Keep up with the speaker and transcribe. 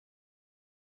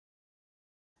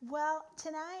Well,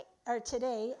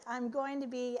 today, I'm going to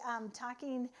be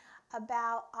talking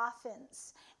about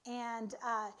offense. And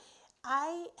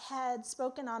I had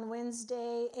spoken on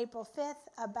Wednesday, April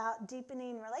 5th, about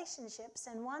deepening relationships.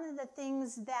 And one of the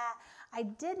things that I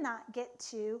did not get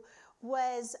to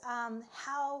was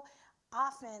how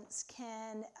offense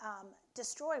can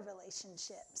destroy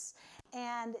relationships.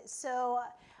 And so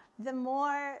the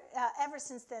more, ever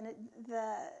since then,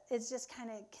 it's just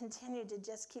kind of continued to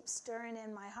just keep stirring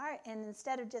in my heart. And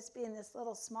instead of just being this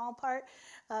little small part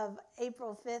of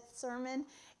April 5th sermon,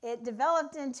 it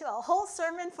developed into a whole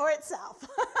sermon for itself.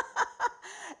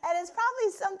 And it's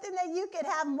probably something that you could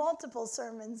have multiple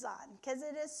sermons on, because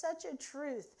it is such a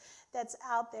truth that's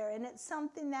out there. And it's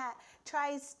something that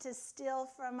tries to steal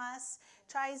from us,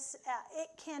 it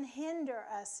can hinder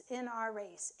us in our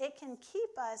race. It can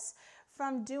keep us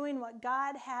from doing what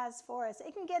God has for us.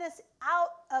 It can get us out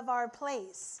of our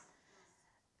place.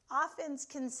 Offense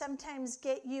can sometimes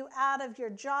get you out of your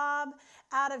job,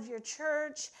 out of your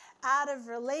church, out of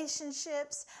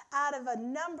relationships, out of a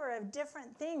number of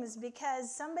different things,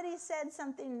 because somebody said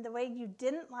something the way you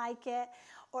didn't like it,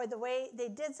 or the way they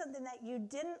did something that you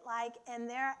didn't like, and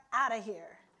they're out of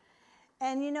here.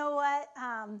 And you know what?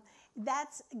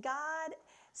 That's God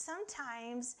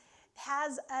sometimes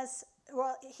has us,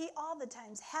 well, he all the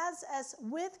times has us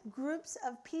with groups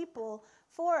of people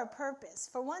for a purpose.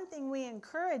 For one thing, we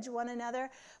encourage one another,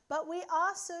 but we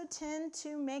also tend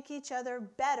to make each other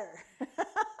better.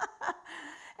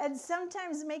 And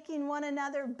sometimes making one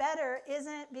another better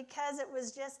isn't because it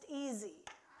was just easy.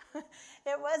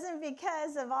 It wasn't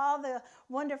because of all the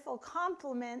wonderful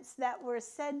compliments that were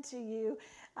said to you.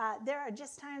 There are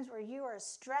just times where you are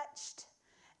stretched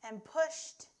and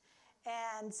pushed,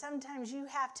 and sometimes you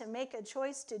have to make a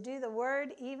choice to do the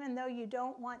word even though you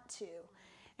don't want to.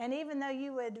 And even though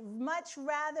you would much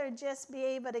rather just be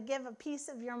able to give a piece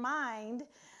of your mind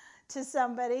to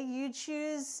somebody, you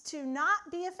choose to not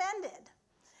be offended.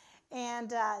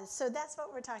 And so that's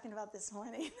what we're talking about this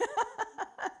morning.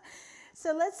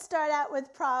 So let's start out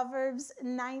with Proverbs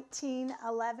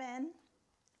 19:11.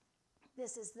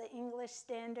 This is the English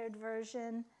Standard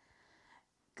Version.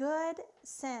 Good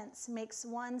sense makes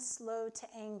one slow to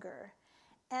anger,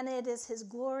 and it is his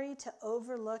glory to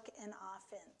overlook an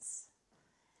offense.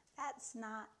 That's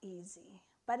not easy,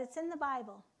 but it's in the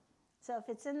Bible. So if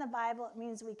it's in the Bible, it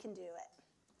means we can do it.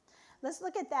 Let's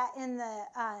look at that in the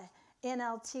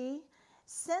NLT.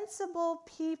 Sensible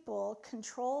people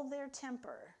control their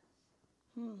temper.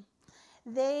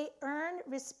 They earn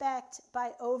respect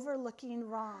by overlooking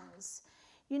wrongs.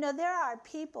 You know, there are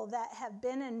people that have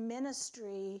been in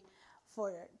ministry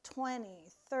for 20,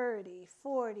 30,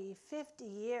 40, 50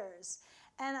 years.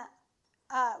 And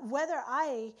whether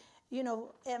I,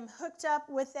 am hooked up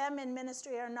with them in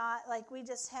ministry or not, like we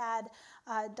just had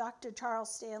Dr.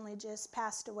 Charles Stanley just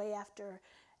passed away after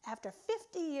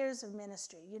 50 years of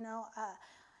ministry.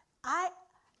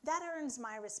 That earns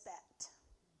my respect,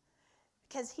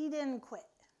 because he didn't quit,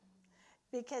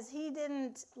 because he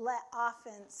didn't let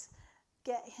offense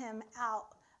get him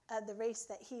out of the race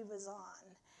that he was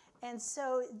on. And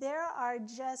so there are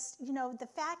just, the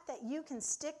fact that you can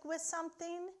stick with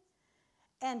something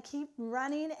and keep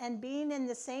running and being in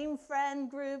the same friend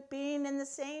group, being in the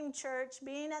same church,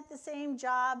 being at the same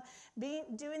job,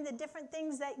 doing the different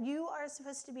things that you are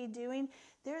supposed to be doing,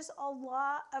 there's a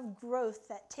lot of growth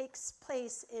that takes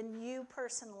place in you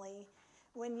personally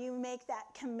when you make that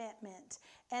commitment.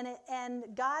 And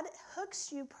God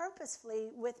hooks you purposefully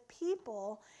with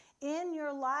people in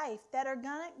your life that are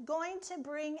going to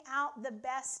bring out the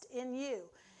best in you.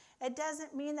 It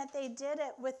doesn't mean that they did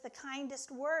it with the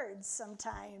kindest words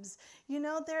sometimes.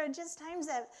 There are just times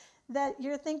that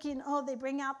you're thinking, oh, they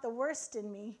bring out the worst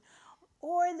in me.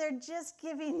 Or they're just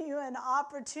giving you an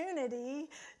opportunity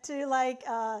to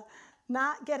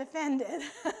not get offended.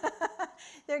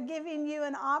 They're giving you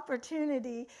an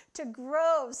opportunity to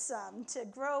grow to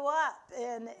grow up.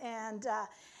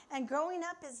 And growing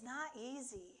up is not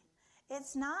easy.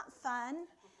 It's not fun.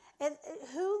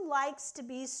 Who likes to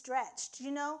be stretched?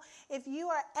 If you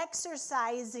are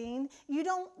exercising, you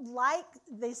don't like,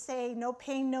 they say, no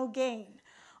pain, no gain.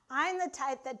 I'm the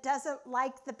type that doesn't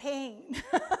like the pain.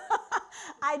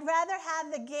 I'd rather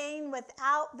have the gain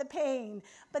without the pain.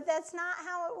 But that's not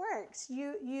how it works.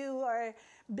 You are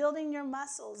building your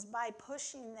muscles by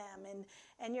pushing them,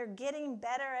 and you're getting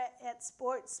better at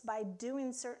sports by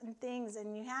doing certain things,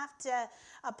 and you have to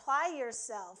apply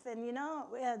yourself. And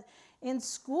in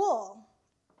school,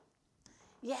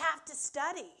 you have to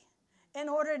study in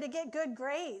order to get good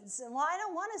grades. And I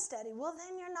don't want to study. Well,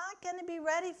 then you're not going to be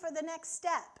ready for the next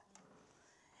step.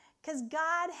 Because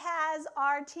God has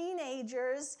our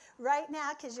teenagers right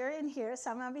now, because you're in here, so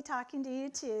I'm going to be talking to you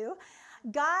too.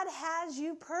 God has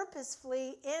you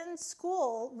purposefully in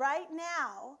school right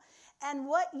now. And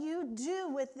what you do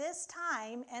with this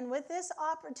time and with this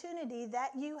opportunity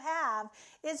that you have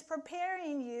is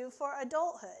preparing you for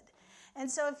adulthood. And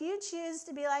so if you choose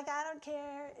to be like, I don't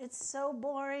care, it's so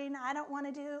boring, I don't want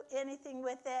to do anything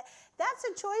with it, that's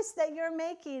a choice that you're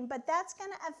making, but that's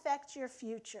going to affect your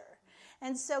future.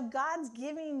 And so God's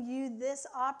giving you this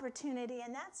opportunity,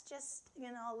 and that's just,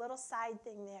 a little side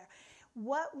thing there.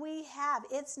 What we have,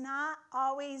 it's not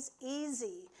always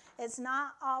easy. It's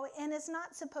not always, and it's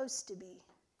not supposed to be.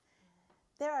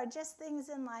 There are just things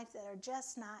in life that are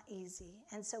just not easy.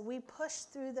 And so we push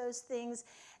through those things,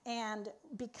 and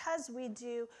because we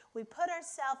do, we put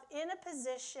ourselves in a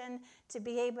position to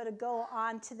be able to go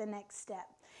on to the next step.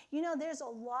 There's a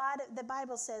lot, the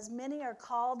Bible says, many are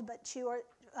called, but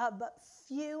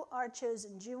few are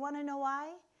chosen. Do you want to know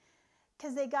why?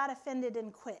 Because they got offended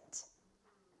and quit.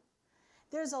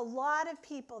 There's a lot of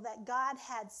people that God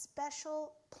had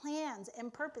special plans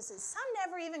and purposes. Some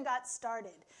never even got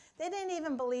started. They didn't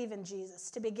even believe in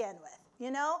Jesus to begin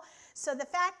with, So the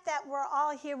fact that we're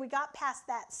all here, we got past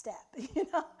that step,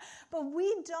 But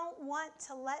we don't want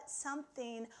to let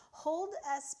something hold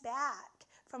us back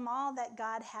from all that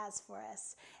God has for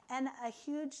us. And a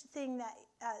huge thing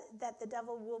that the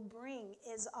devil will bring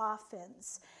is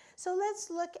offense. So let's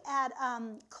look at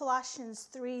Colossians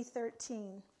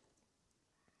 3:13.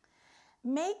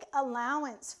 Make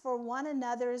allowance for one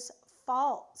another's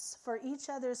faults, for each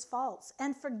other's faults,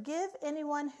 and forgive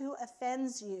anyone who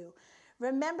offends you.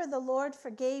 Remember, the Lord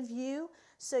forgave you,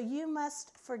 so you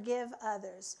must forgive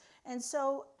others. And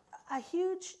so a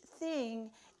huge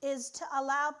thing is to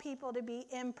allow people to be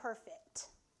imperfect.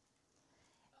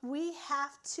 We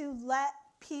have to let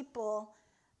people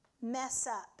mess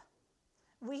up.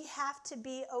 We have to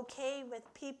be okay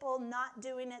with people not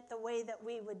doing it the way that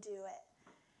we would do it.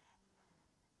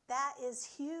 That is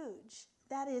huge.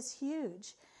 That is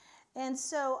huge. And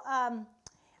so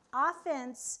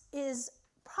offense is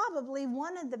probably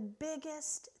one of the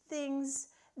biggest things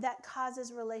that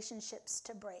causes relationships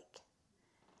to break.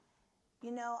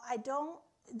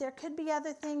 There could be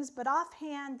other things, but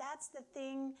offhand, that's the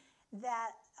thing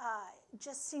that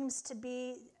just seems to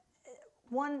be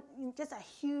just a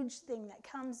huge thing that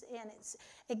comes in.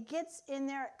 It gets in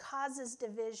there, it causes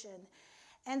division.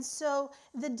 And so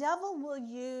the devil will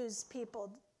use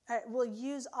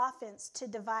offense to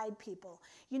divide people.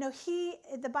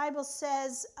 The Bible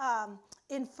says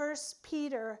in 1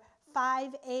 Peter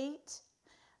 5:8,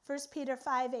 1 Peter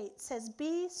 5:8 says,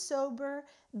 be sober,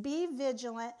 be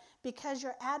vigilant, because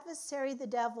your adversary the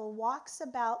devil walks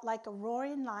about like a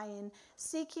roaring lion,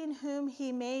 seeking whom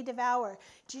he may devour.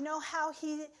 Do you know how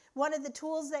one of the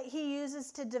tools that he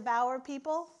uses to devour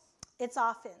people? It's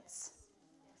offense.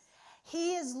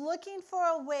 He is looking for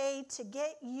a way to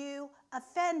get you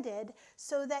offended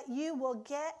so that you will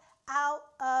get out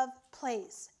of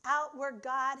place, out where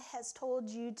God has told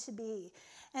you to be.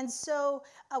 And so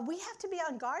we have to be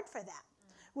on guard for that.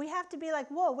 We have to be like,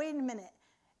 whoa, wait a minute.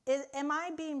 Am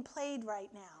I being played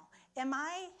right now? Am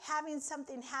I having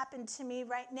something happen to me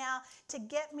right now to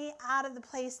get me out of the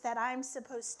place that I'm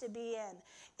supposed to be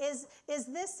in? Is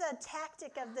this a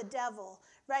tactic of the devil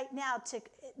right now?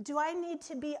 Do I need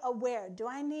to be aware? Do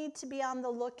I need to be on the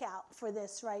lookout for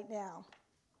this right now?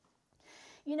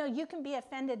 You can be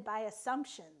offended by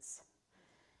assumptions.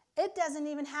 It doesn't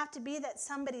even have to be that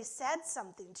somebody said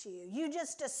something to you. You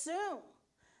just assume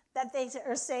that they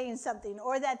are saying something,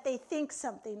 or that they think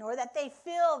something, or that they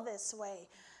feel this way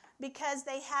because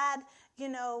they had,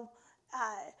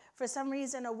 for some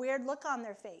reason, a weird look on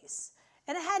their face.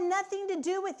 And it had nothing to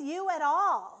do with you at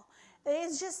all.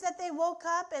 It's just that they woke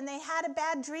up and they had a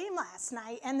bad dream last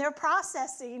night, and they're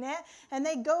processing it, and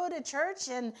they go to church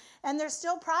and they're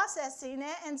still processing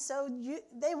it, and so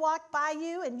they walk by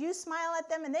you and you smile at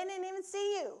them and they didn't even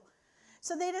see you.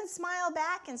 So they didn't smile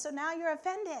back, and so now you're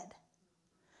offended.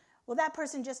 Well, that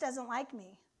person just doesn't like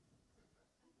me.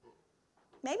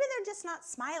 Maybe they're just not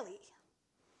smiley.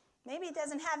 Maybe it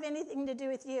doesn't have anything to do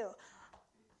with you.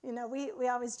 We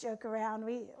always joke around.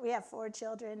 We have 4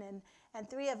 children, and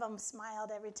 3 of them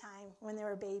smiled every time when they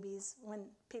were babies. When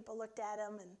people looked at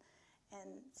them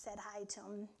and said hi to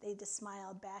them, they just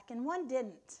smiled back, and 1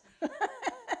 didn't.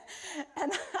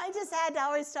 And I just had to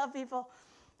always tell people,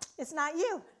 it's not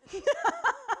you.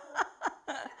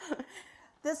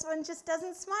 This one just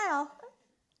doesn't smile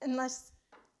unless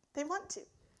they want to.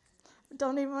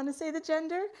 Don't even want to say the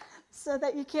gender so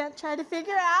that you can't try to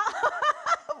figure out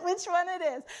which one it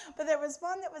is. But there was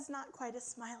one that was not quite as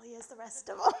smiley as the rest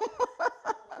of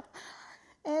them.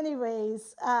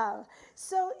 Anyways,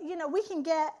 so, we can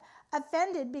get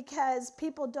offended because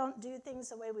people don't do things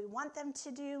the way we want them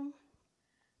to do,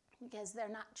 because they're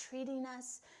not treating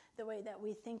us the way that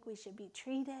we think we should be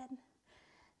treated,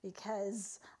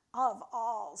 because of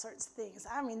all sorts of things.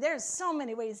 I mean, there's so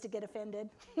many ways to get offended.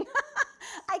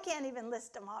 I can't even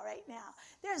list them all right now.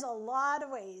 There's a lot of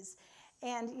ways.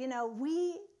 And,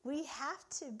 we have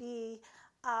to be,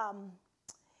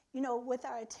 with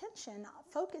our attention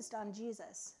focused on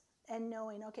Jesus and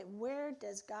knowing, okay, where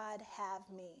does God have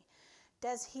me?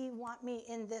 Does he want me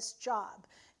in this job?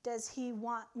 Does he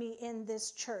want me in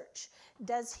this church?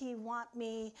 Does he want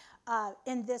me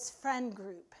in this friend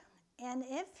group? And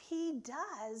if he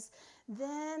does,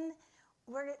 then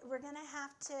we're going to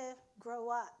have to grow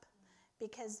up,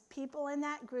 because people in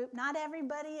that group, not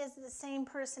everybody is the same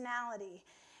personality.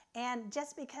 And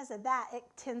just because of that, it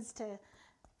tends to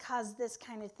cause this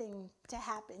kind of thing to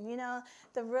happen.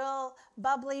 The real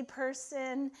bubbly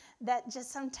person that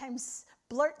just sometimes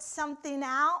blurts something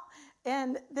out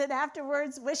and then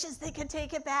afterwards wishes they could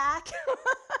take it back.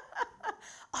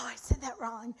 Oh, I said that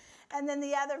wrong. And then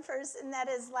the other person that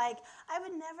is like, I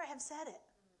would never have said it.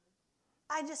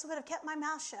 I just would have kept my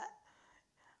mouth shut.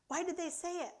 Why did they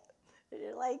say it?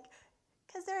 You're like,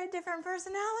 because they're a different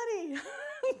personality.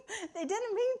 They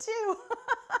didn't mean to.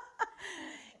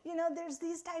 There's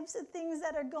these types of things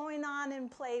that are going on in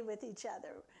play with each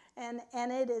other.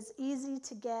 And it is easy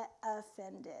to get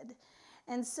offended.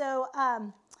 And so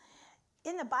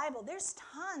in the Bible, there's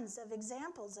tons of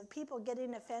examples of people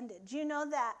getting offended. Do you know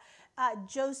that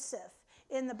Joseph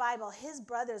in the Bible, his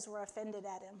brothers were offended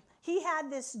at him? He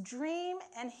had this dream,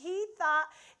 and he thought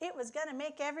it was going to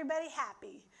make everybody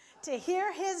happy to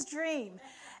hear his dream.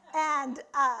 And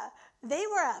they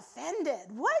were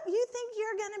offended. What? You think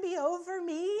you're going to be over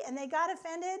me? And they got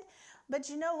offended. But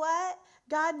you know what?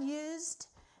 God used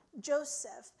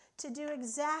Joseph to do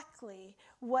exactly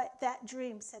what that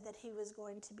dream said that he was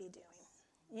going to be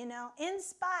doing. In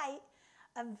spite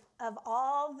of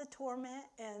all the torment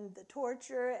and the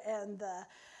torture and the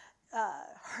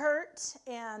hurt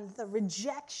and the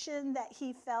rejection that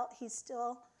he felt, he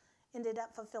still ended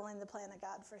up fulfilling the plan of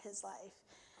God for his life.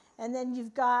 And then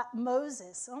you've got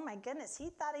Moses. Oh my goodness, he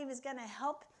thought he was going to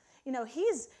help.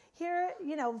 He's here,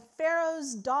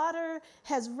 Pharaoh's daughter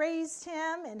has raised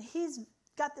him, and he's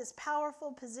got this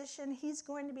powerful position. He's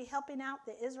going to be helping out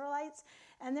the Israelites.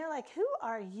 And they're like, who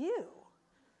are you?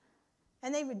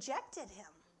 And they rejected him.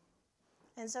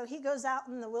 And so he goes out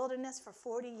in the wilderness for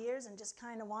 40 years and just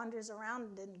kind of wanders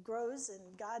around and grows,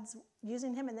 and God's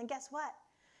using him. And then guess what?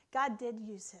 God did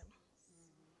use him.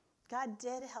 God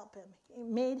did help him. He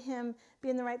made him be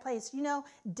in the right place.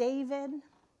 David,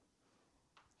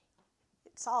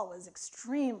 Saul was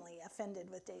extremely offended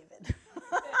with David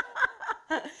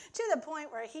to the point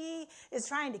where he is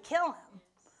trying to kill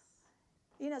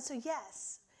him. So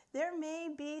yes, there may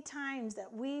be times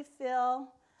that we feel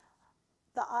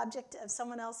the object of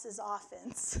someone else's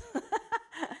offense.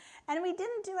 And we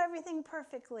didn't do everything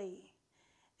perfectly.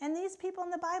 And these people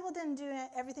in the Bible didn't do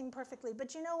everything perfectly.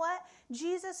 But you know what?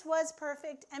 Jesus was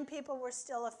perfect, and people were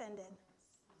still offended.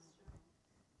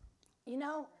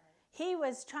 He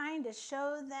was trying to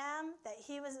show them that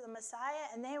he was the Messiah,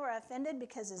 and they were offended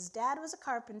because his dad was a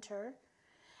carpenter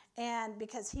and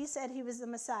because he said he was the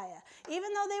Messiah,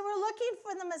 even though they were looking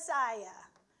for the Messiah.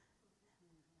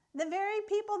 The very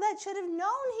people that should have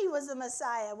known he was the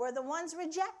Messiah were the ones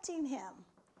rejecting him.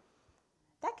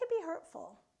 That could be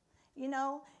hurtful.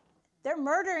 They're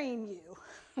murdering you.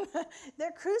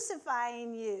 They're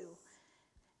crucifying you.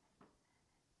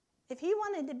 If he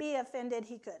wanted to be offended,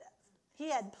 he could have. He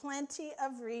had plenty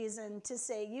of reason to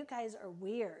say, you guys are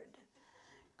weird.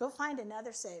 Go find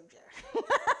another savior.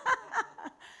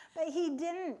 But he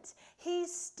didn't. He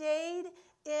stayed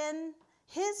in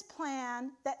his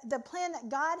plan, the plan that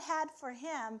God had for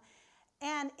him,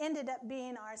 and ended up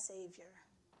being our Savior.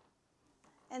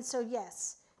 And so,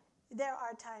 yes, there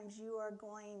are times you are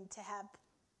going to have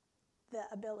the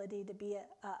ability to be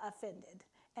offended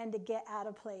and to get out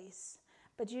of place.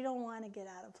 But you don't want to get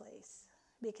out of place,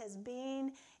 because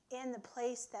being in the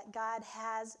place that God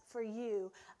has for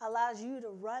you allows you to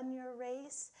run your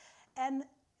race. And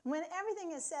when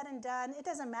everything is said and done, it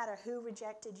doesn't matter who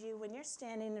rejected you. When you're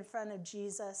standing in front of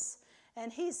Jesus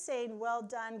and he's saying, well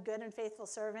done, good and faithful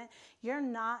servant, you're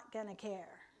not going to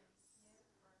care.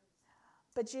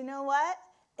 But you know what?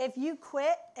 If you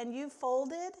quit and you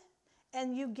folded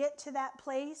and you get to that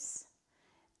place,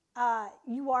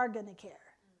 you are going to care.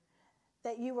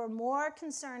 That you were more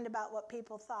concerned about what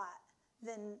people thought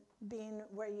than being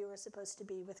where you were supposed to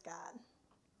be with God.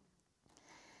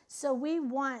 So we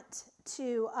want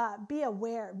to be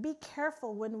aware, be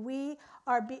careful when we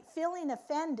are feeling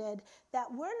offended that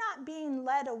we're not being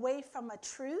led away from a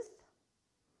truth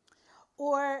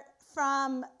or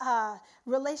from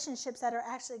relationships that are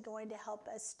actually going to help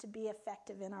us to be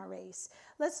effective in our race.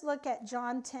 Let's look at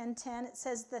John 10:10. It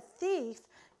says, the thief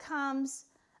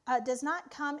does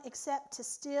not come except to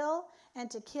steal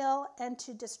and to kill and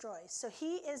to destroy. So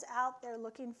he is out there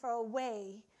looking for a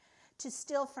way to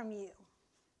steal from you.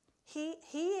 He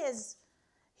is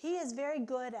very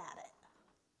good at it.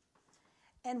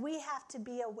 And we have to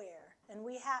be aware, and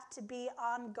we have to be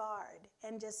on guard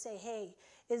and just say, hey,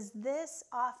 is this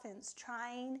offense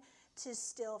trying to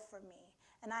steal from me?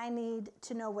 And I need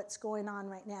to know what's going on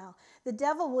right now. The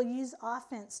devil will use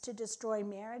offense to destroy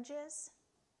marriages.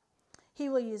 He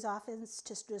will use offense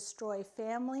to destroy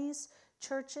families,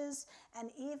 churches,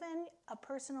 and even a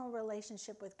personal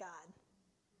relationship with God.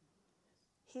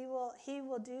 He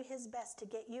will do his best to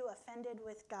get you offended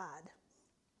with God.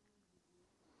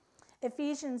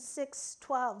 Ephesians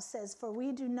 6:12 says, for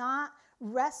we do not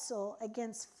wrestle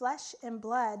against flesh and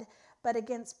blood, but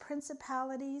against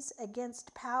principalities,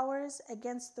 against powers,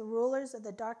 against the rulers of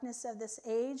the darkness of this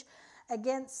age,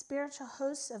 against spiritual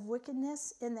hosts of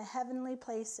wickedness in the heavenly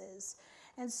places.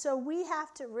 And so we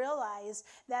have to realize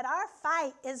that our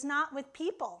fight is not with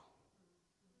people.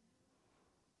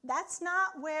 That's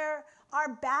not where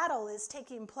our battle is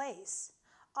taking place.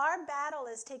 Our battle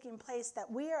is taking place that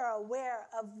we are aware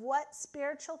of what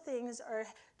spiritual things are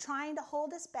trying to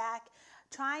hold us back,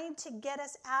 trying to get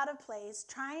us out of place,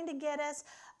 trying to get us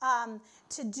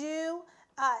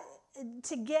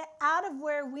to get out of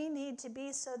where we need to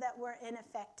be so that we're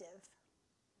ineffective.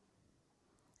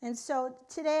 And so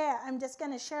today I'm just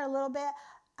going to share a little bit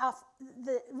of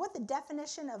what the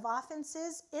definition of offense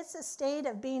is. It's a state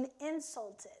of being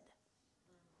insulted,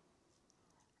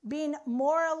 being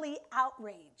morally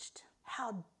outraged.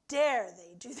 How dare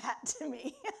they do that to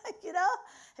me?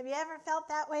 Have you ever felt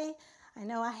that way? I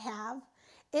know I have.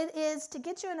 It is to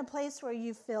get you in a place where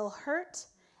you feel hurt,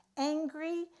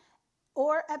 angry,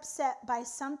 or upset by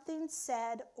something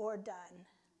said or done.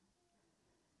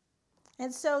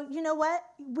 And so, you know what?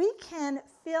 We can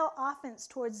feel offense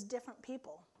towards different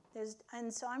people.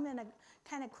 And so I'm going to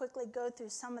kind of quickly go through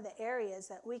some of the areas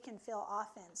that we can feel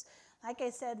offense. Like I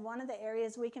said, one of the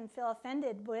areas we can feel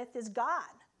offended with is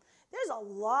God. There's a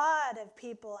lot of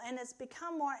people, and it's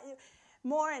become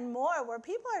more and more where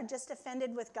people are just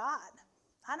offended with God.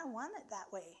 I don't want it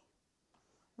that way.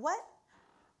 What?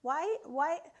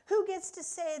 Why? Who gets to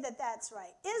say that that's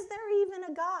right? Is there even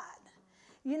a God?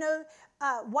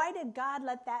 Why did God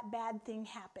let that bad thing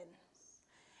happen?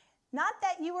 Not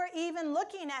that you were even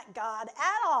looking at God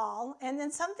at all, and then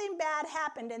something bad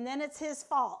happened, and then it's his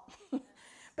fault.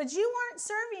 But you weren't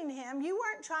serving him. You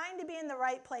weren't trying to be in the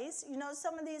right place.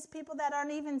 Some of these people that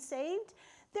aren't even saved,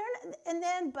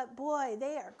 but boy,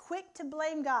 they are quick to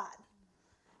blame God.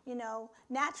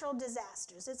 Natural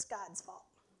disasters, it's God's fault.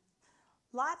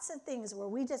 Lots of things where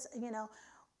we just,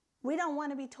 we don't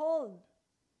want to be told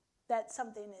that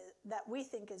something that we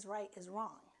think is right is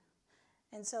wrong.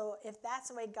 And so if that's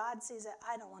the way God sees it,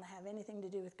 I don't want to have anything to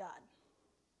do with God.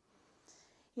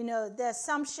 The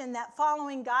assumption that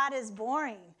following God is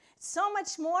boring. It's so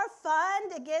much more fun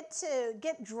to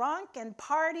get drunk and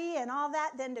party and all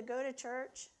that than to go to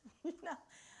church.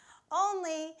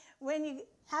 Only when you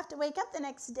have to wake up the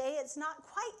next day, it's not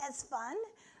quite as fun.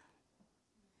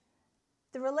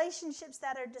 The relationships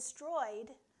that are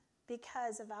destroyed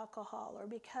because of alcohol or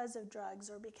because of drugs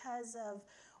or because of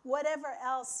whatever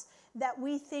else that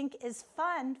we think is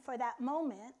fun for that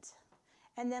moment,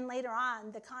 and then later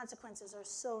on, the consequences are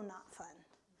so not fun.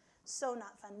 So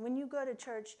not fun. When you go to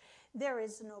church, there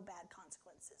is no bad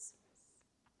consequences.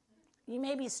 You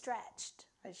may be stretched,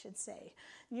 I should say.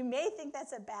 You may think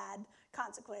that's a bad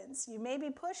consequence. You may be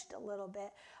pushed a little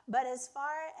bit. But as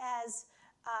far as,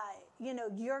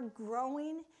 you're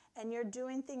growing and you're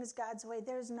doing things God's way,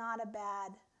 there's not a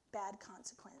bad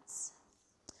consequence.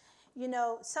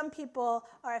 Some people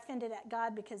are offended at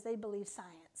God because they believe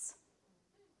science.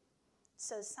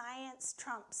 So science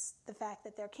trumps the fact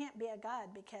that there can't be a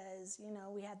God because,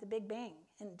 we had the Big Bang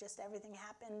and just everything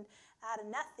happened out of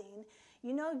nothing.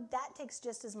 That takes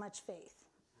just as much faith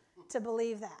to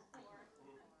believe that.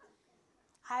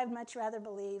 I'd much rather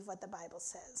believe what the Bible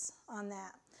says on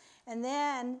that. And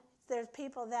then there's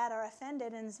people that are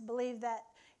offended and believe that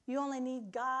you only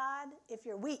need God if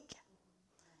you're weak.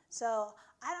 So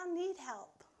I don't need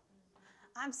help.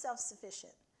 I'm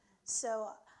self-sufficient. So,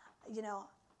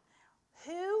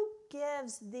 who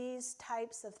gives these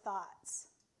types of thoughts?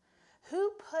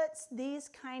 Who puts these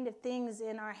kind of things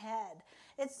in our head?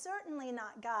 It's certainly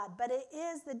not God, but it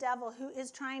is the devil who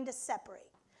is trying to separate.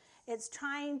 It's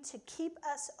trying to keep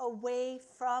us away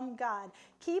from God,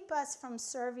 keep us from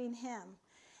serving him.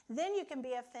 Then you can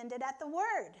be offended at the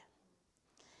word.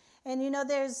 And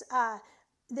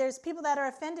there's people that are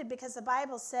offended because the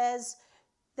Bible says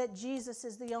that Jesus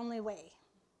is the only way.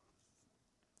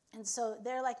 And so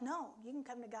they're like, no, you can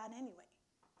come to God anyway.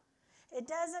 It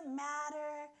doesn't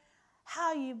matter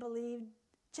how you believe,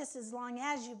 just as long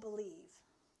as you believe.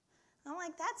 I'm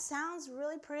like, that sounds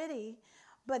really pretty,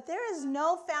 but there is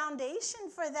no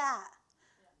foundation for that.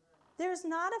 There's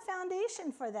not a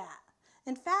foundation for that.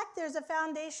 In fact, there's a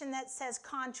foundation that says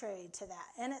contrary to that,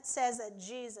 and it says that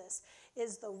Jesus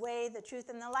is the way, the truth,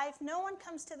 and the life. No one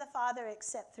comes to the Father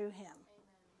except through him.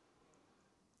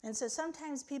 Amen. And so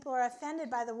sometimes people are offended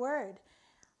by the word.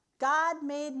 God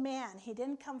made man. He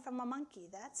didn't come from a monkey.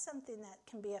 That's something that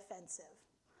can be offensive.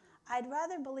 I'd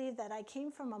rather believe that I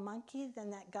came from a monkey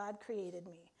than that God created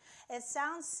me. It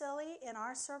sounds silly in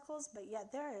our circles, but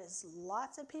yet there is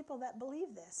lots of people that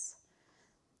believe this.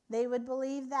 They would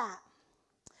believe that.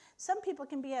 Some people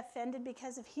can be offended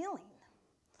because of healing.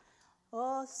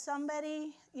 Oh,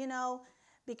 somebody,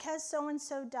 because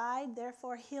so-and-so died,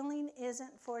 therefore healing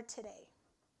isn't for today.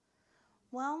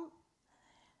 Well,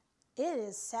 it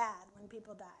is sad when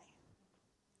people die.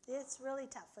 It's really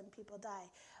tough when people die.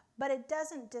 But it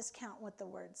doesn't discount what the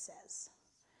word says.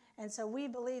 And so we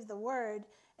believe the word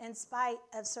in spite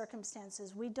of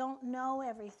circumstances. We don't know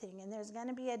everything. And there's going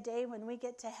to be a day when we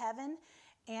get to heaven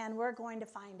and we're going to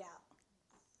find out.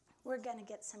 We're going to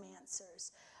get some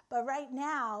answers. But right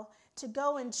now, to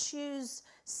go and choose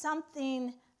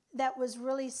something that was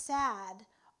really sad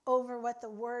over what the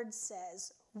word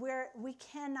says, we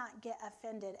cannot get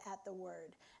offended at the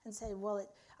word and say, well,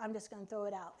 I'm just going to throw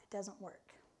it out. It doesn't work.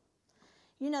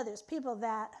 There's people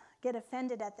that get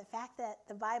offended at the fact that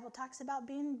the Bible talks about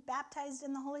being baptized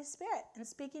in the Holy Spirit and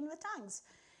speaking with tongues.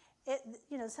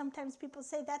 Sometimes people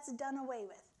say that's done away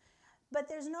with. But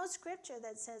there's no scripture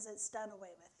that says it's done away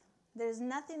with. There's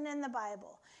nothing in the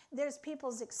Bible. There's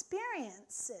people's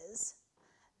experiences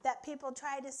that people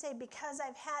try to say, because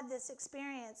I've had this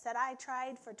experience that I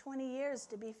tried for 20 years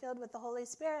to be filled with the Holy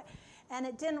Spirit, and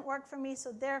it didn't work for me,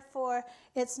 so therefore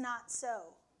it's not so.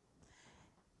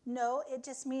 No, it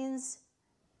just means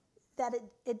that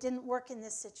it didn't work in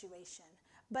this situation,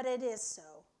 but it is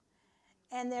so.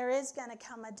 And there is going to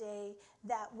come a day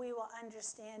that we will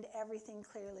understand everything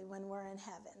clearly when we're in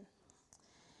heaven.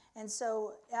 And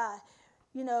so,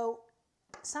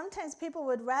 sometimes people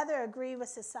would rather agree with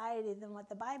society than what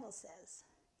the Bible says.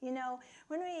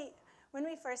 When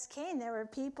we first came, there were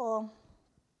people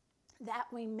that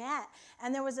we met,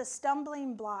 and there was a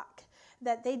stumbling block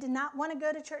that they did not want to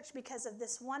go to church because of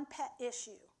this one pet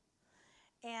issue.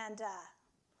 And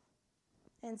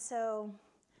so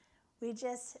we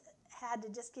just had to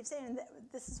just keep saying,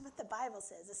 this is what the Bible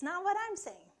says. It's not what I'm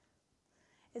saying.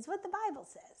 It's what the Bible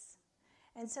says.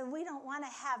 And so we don't want to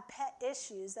have pet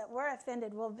issues that we're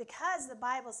offended. Well, because the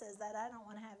Bible says that, I don't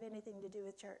want to have anything to do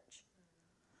with church.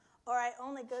 Or I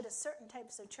only go to certain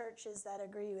types of churches that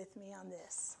agree with me on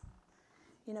this.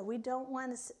 We don't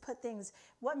want to put things,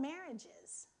 what marriage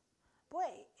is.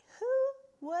 Boy,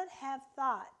 who would have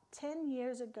thought 10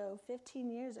 years ago, 15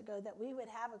 years ago, that we would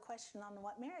have a question on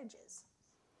what marriage is?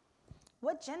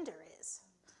 What gender is?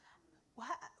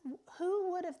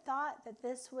 Who would have thought that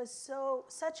this was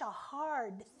such a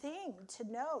hard thing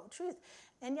to know, truth?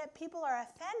 And yet people are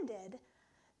offended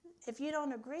if you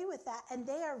don't agree with that, and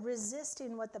they are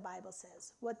resisting what the Bible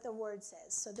says, what the word says.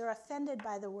 So they're offended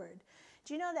by the word.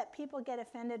 Do you know that people get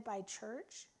offended by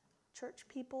church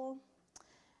people,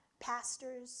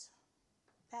 pastors?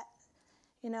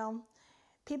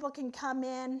 People can come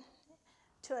in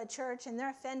to a church and they're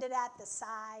offended at the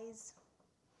size.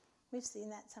 We've seen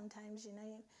that sometimes,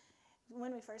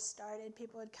 When we first started,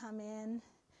 people would come in and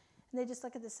they just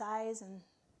look at the size and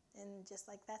just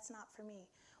like, that's not for me.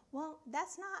 Well,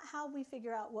 that's not how we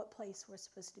figure out what place we're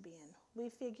supposed to be in. We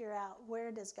figure out,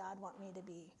 where does God want me to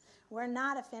be? We're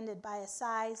not offended by a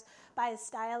size, by a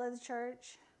style of the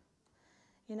church,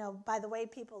 by the way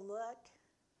people look.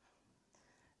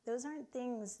 Those aren't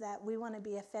things that we want to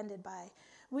be offended by.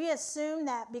 We assume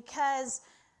that because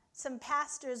some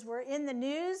pastors were in the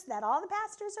news, that all the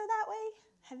pastors are that way.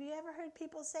 Have you ever heard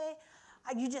people say,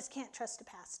 you just can't trust a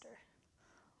pastor?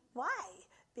 Why?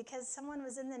 Because someone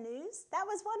was in the news? That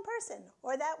was one person,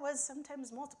 or that was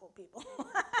sometimes multiple people.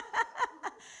 But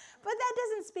that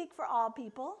doesn't speak for all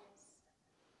people.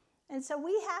 And so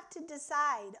we have to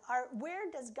decide, where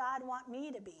does God want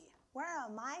me to be? Where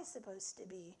am I supposed to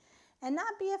be? And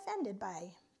not be offended by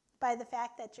by the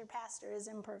fact that your pastor is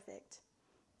imperfect.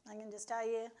 I can just tell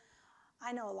you,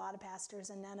 I know a lot of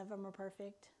pastors and none of them are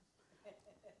perfect.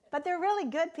 But they're really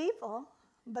good people,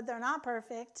 but they're not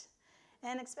perfect.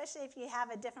 And especially if you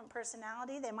have a different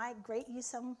personality, they might grate you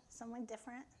someone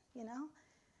different, you know.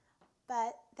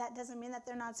 But that doesn't mean that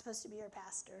they're not supposed to be your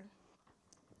pastor.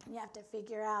 You have to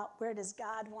figure out, where does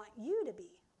God want you to be?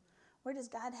 Where does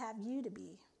God have you to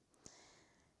be?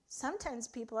 Sometimes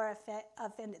people are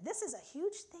offended. This is a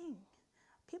huge thing.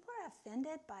 People are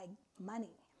offended by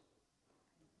money.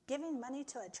 Giving money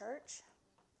to a church.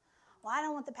 Well, I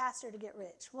don't want the pastor to get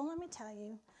rich. Well, let me tell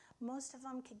you, most of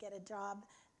them could get a job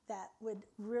that would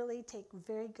really take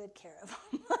very good care of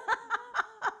them.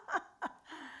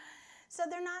 So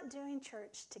they're not doing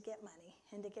church to get money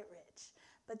and to get rich,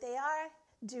 but they are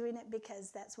doing it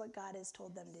because that's what God has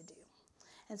told them to do.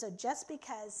 And so just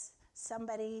because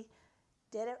somebody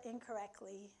did it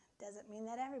incorrectly doesn't mean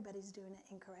that everybody's doing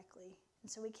it incorrectly. And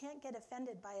so we can't get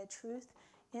offended by a truth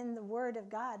in the Word of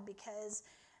God because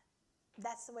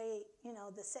that's the way, you know,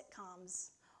 the sitcoms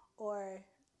or,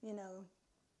 you know,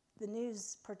 the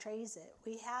news portrays it.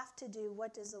 We have to do,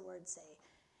 what does the Word say?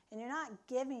 And you're not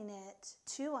giving it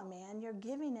to a man, you're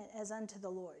giving it as unto the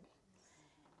Lord.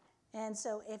 And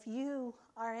so if you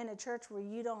are in a church where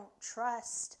you don't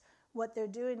trust what they're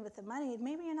doing with the money,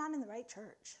 maybe you're not in the right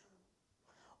church.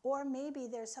 Or maybe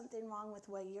there's something wrong with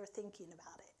the way you're thinking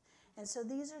about it. And so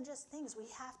these are just things we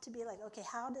have to be like, okay,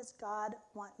 how does God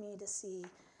want me to see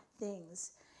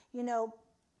things? You know,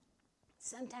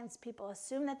 sometimes people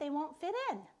assume that they won't fit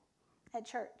in at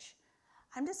church.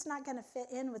 I'm just not going to fit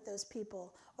in with those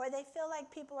people. Or they feel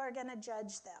like people are going to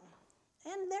judge them.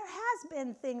 And there has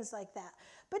been things like that.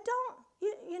 But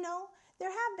you know, there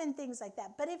have been things like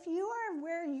that. But if you are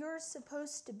where you're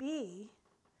supposed to be,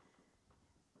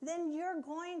 then you're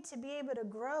going to be able to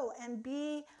grow and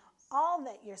be all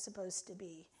that you're supposed to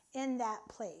be in that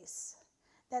place.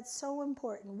 That's so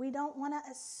important. We don't want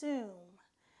to assume,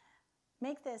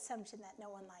 make the assumption that no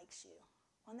one likes you.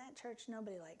 Well, in that church,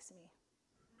 nobody likes me.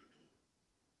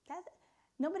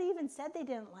 Nobody even said they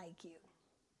didn't like you.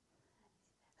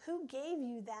 Who gave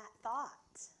you that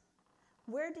thought?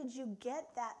 Where did you get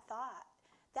that thought?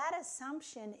 That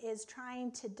assumption is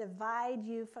trying to divide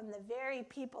you from the very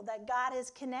people that God has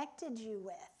connected you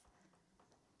with.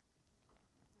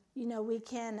 You know, we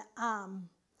can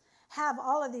have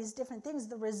all of these different things.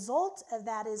 The result of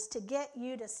that is to get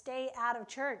you to stay out of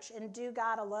church and do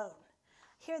God alone.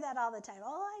 I hear that all the time.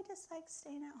 Oh, I just like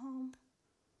staying at home.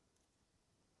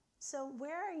 So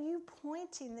where are you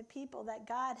pointing the people that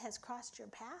God has crossed your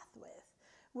path with?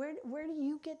 Where do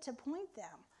you get to point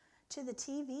them? To the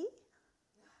TV?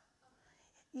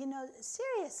 You know,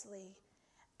 seriously,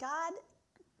 God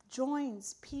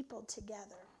joins people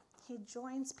together. He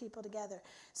joins people together.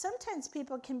 Sometimes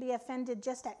people can be offended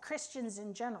just at Christians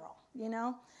in general, you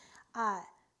know.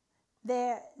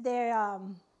 They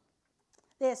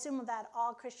assume that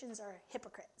all Christians are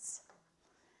hypocrites.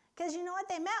 Because you know what?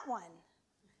 They met one.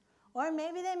 Or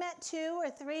maybe they met 2 or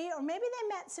 3, or maybe they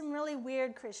met some really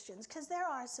weird Christians, because there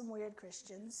are some weird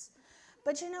Christians.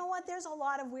 But you know what? There's a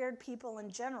lot of weird people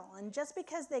in general, and just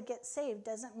because they get saved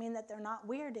doesn't mean that they're not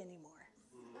weird anymore.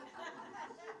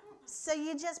 So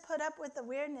you just put up with the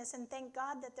weirdness and thank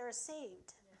God that they're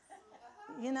saved.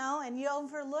 You know, and you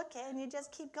overlook it and you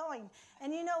just keep going.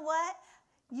 And you know what?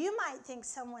 You might think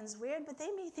someone's weird, but they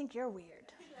may think you're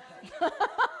weird.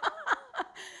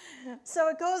 So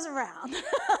it goes around.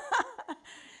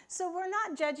 So we're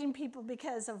not judging people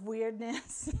because of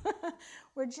weirdness.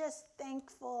 We're just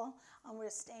thankful and we're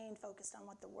staying focused on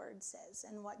what the Word says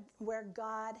and where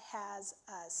God has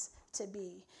us to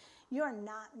be. You're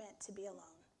not meant to be alone.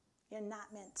 You're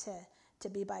not meant to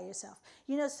be by yourself.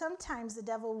 You know, sometimes the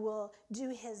devil will do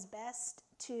his best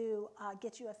to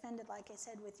get you offended, like I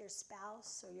said, with your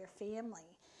spouse or your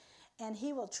family. And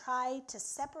he will try to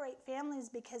separate families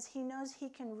because he knows he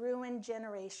can ruin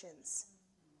generations.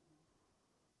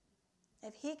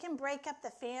 If he can break up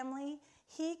the family,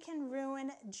 he can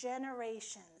ruin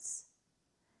generations.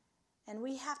 And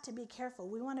we have to be careful.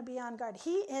 We want to be on guard.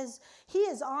 He is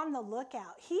on the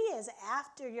lookout. He is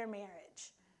after your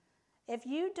marriage. If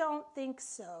you don't think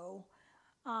so,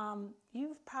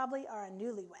 you probably are a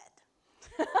newlywed.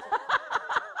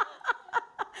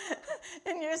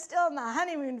 And you're still in the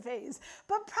honeymoon phase.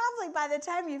 But probably by the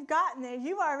time you've gotten there,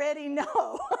 you already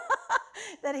know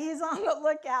that he's on the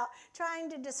lookout trying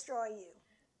to destroy you.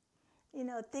 You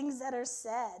know, things that are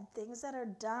said, things that are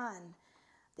done,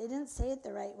 they didn't say it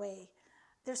the right way.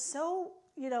 They're so,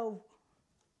 you know,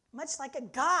 much like a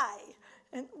guy.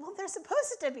 And, well, they're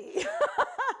supposed to be.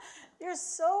 You're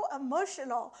so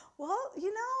emotional. Well,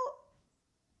 you know,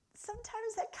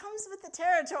 sometimes that comes with the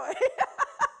territory.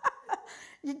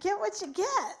 You get what you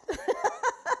get.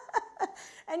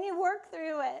 And you work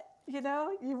through it,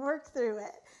 you work through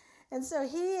it. And so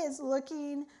he is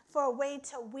looking for a way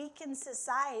to weaken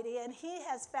society, and he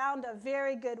has found a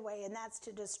very good way, and that's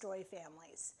to destroy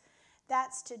families.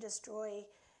 That's to destroy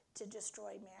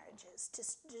marriages,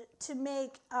 to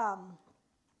make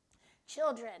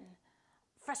children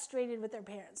frustrated with their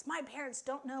parents. My parents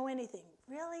don't know anything.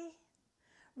 Really?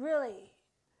 Really?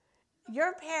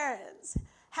 Your parents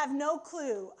have no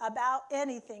clue about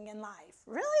anything in life.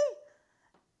 Really?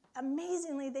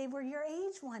 Amazingly, they were your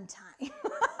age one time.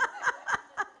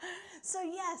 So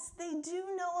yes, they do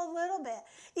know a little bit.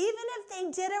 Even if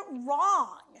they did it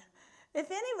wrong.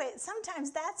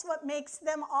 Sometimes that's what makes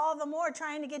them all the more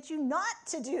trying to get you not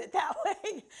to do it that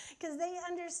way, because they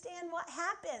understand what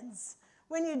happens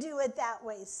when you do it that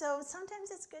way. So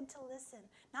sometimes it's good to listen.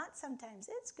 Not sometimes.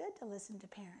 It's good to listen to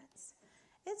parents.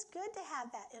 It's good to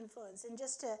have that influence, and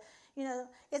just to,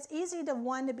 it's easy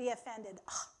to be offended.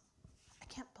 Oh, I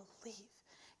can't believe.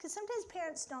 Because sometimes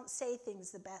parents don't say things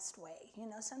the best way.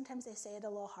 Sometimes they say it a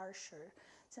little harsher.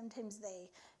 Sometimes they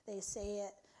say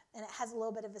it and it has a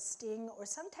little bit of a sting, or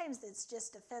sometimes it's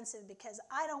just offensive because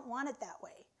I don't want it that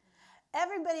way.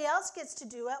 Everybody else gets to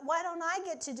do it. Why don't I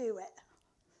get to do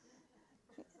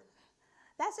it?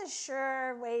 That's a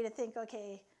sure way to think,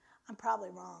 okay, I'm probably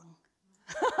wrong.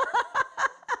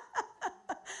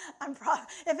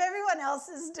 If everyone else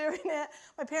is doing it,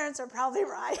 my parents are probably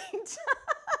right.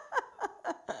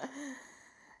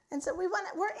 And so we're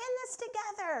in this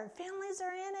together. Families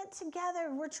are in it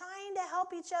together. We're trying to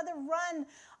help each other run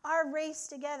our race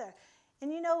together.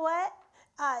 And you know what?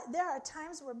 There are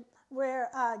times where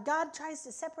God tries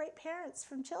to separate parents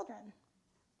from children.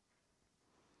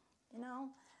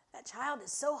 That child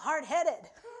is so hard-headed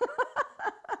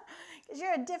because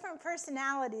you're a different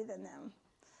personality than them.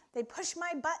 They push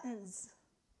my buttons.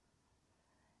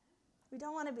 We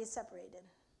don't want to be separated.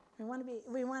 We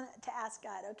want to ask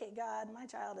God, okay, God, my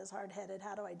child is hard-headed.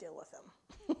 How do I deal with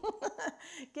them?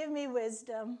 Give me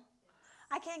wisdom.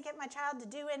 I can't get my child to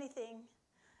do anything.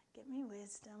 Give me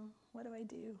wisdom. What do I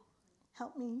do?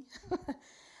 Help me.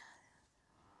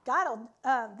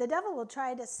 The devil will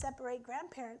try to separate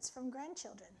grandparents from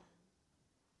grandchildren.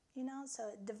 So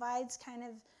it divides kind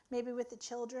of maybe with the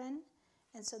children,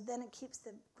 and so then it keeps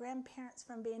the grandparents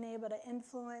from being able to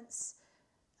influence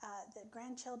the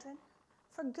grandchildren.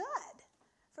 For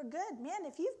good. Man,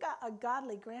 if you've got a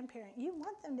godly grandparent, you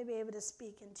want them to be able to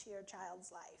speak into your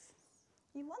child's life.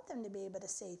 You want them to be able to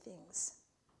say things.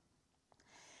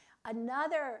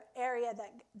 Another area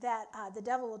that the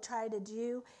devil will try to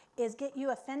do is get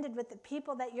you offended with the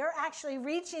people that you're actually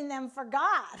reaching them for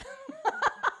God.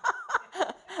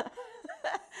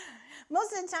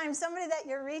 Most of the time, somebody that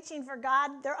you're reaching for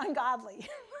God, they're ungodly.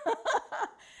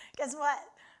 Guess what?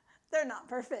 They're not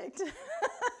perfect.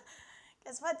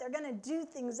 Guess what? They're going to do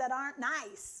things that aren't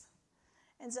nice.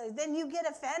 And so then you get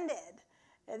offended.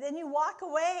 And then you walk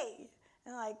away.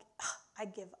 And I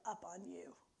give up on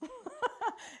you.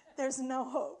 There's no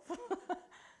hope.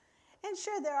 And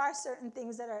sure, there are certain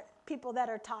things that are people that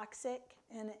are toxic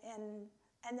and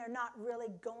they're not really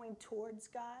going towards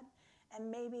God. And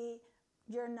maybe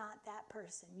you're not that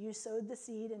person. You sowed the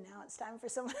seed and now it's time for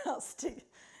someone else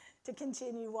to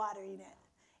continue watering it.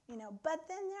 But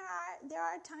then there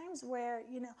are times where,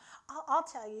 I'll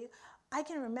tell you, I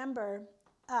can remember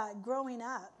growing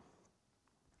up,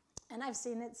 and I've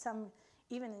seen it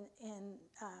even in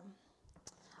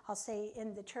I'll say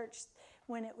in the church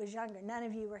when it was younger. None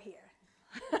of you were here.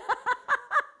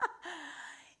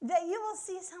 That you will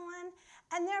see someone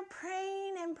and they're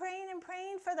praying and praying and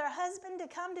praying for their husband to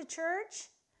come to church,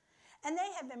 and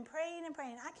they have been praying and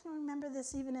praying. I can remember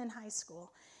this even in high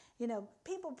school.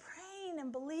 People praying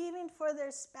and believing for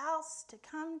their spouse to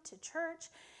come to church,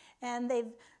 and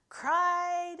they've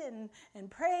cried and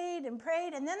prayed,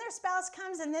 and then their spouse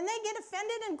comes, and then they get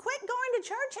offended and quit going to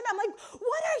church, and I'm like,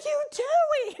 what are you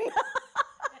doing?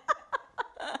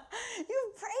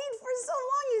 You've prayed for so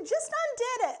long, you just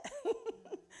undid it.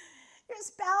 Your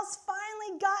spouse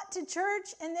finally got to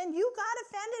church, and then you got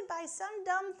offended by some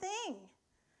dumb thing,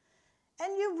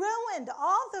 and you ruined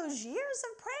all those years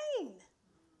of praying.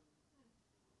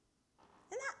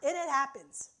 And it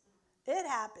happens. It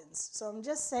happens. So I'm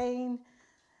just saying,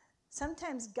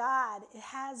 sometimes God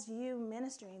has you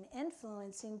ministering,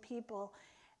 influencing people,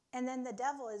 and then the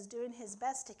devil is doing his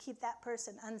best to keep that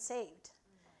person unsaved.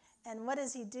 And what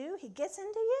does he do? He gets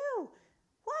into you.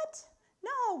 What?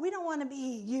 No, we don't want to be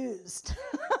used.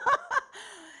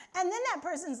 And then that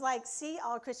person's like, see,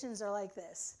 all Christians are like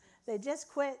this. They just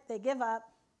quit. They give up.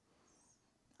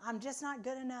 I'm just not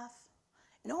good enough.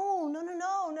 No.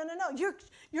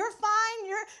 You're fine.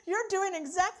 You're doing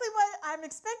exactly what I'm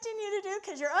expecting you to do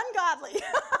because you're ungodly.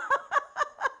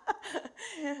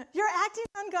 You're acting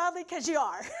ungodly because you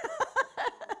are.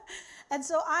 And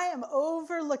so I am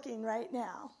overlooking right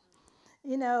now.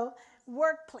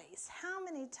 Workplace. How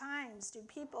many times do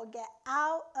people get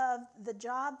out of the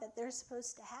job that they're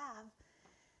supposed to have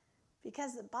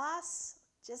because the boss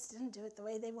just didn't do it the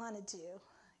way they wanted to,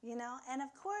 And of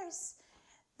course,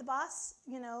 the boss,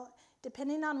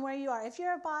 depending on where you are, if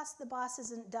you're a boss, the boss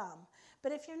isn't dumb.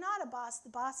 But if you're not a boss, the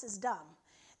boss is dumb.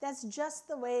 That's just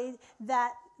the way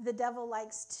that the devil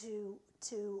likes to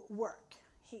work.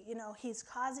 He's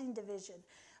causing division.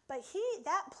 But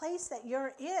that place that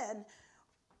you're in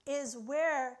is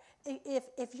where,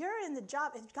 if you're in the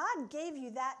job, if God gave you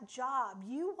that job,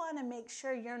 you want to make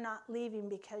sure you're not leaving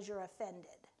because you're offended.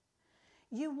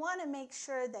 You want to make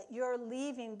sure that you're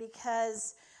leaving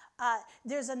because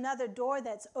there's another door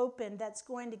that's open that's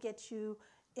going to get you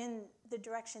in the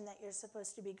direction that you're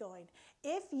supposed to be going.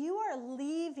 If you are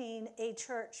leaving a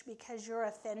church because you're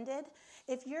offended,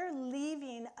 if you're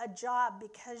leaving a job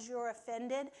because you're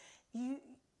offended, you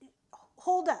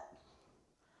hold up.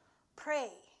 Pray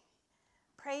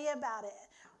about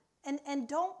it. And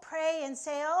don't pray and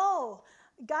say, oh,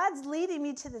 God's leading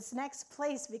me to this next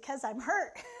place because I'm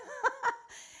hurt.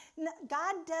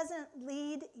 God doesn't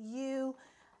lead you.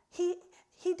 He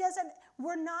doesn't,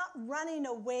 we're not running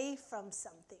away from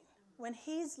something. When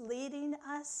he's leading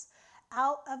us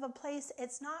out of a place,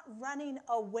 it's not running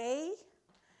away.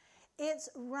 It's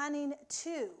running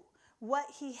to what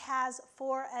he has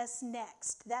for us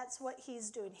next. That's what he's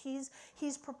doing.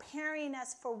 He's preparing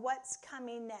us for what's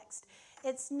coming next.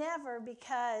 It's never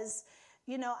because,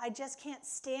 I just can't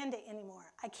stand it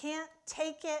anymore. I can't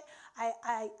take it.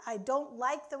 I don't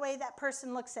like the way that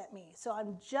person looks at me. So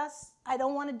I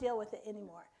don't want to deal with it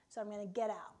anymore. So I'm going to get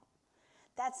out.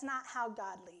 That's not how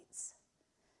God leads.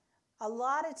 A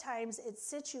lot of times it's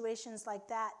situations like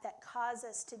that cause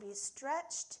us to be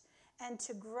stretched and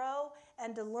to grow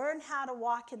and to learn how to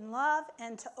walk in love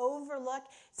and to overlook.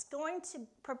 It's going to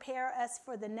prepare us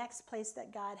for the next place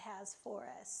that God has for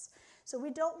us. So we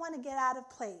don't want to get out of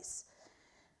place.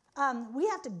 We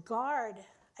have to guard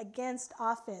against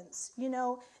offense.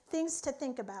 Things to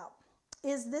think about.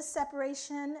 Is this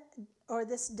separation or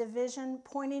this division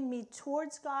pointing me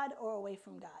towards God or away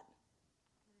from God?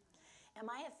 Am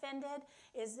I offended?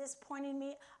 Is this pointing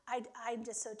me? I'm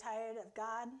just so tired of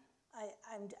God.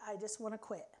 I just want to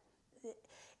quit.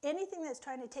 Anything that's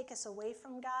trying to take us away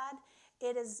from God,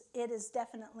 it is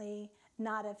definitely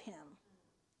not of him.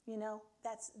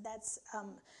 That's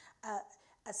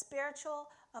a spiritual,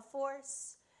 a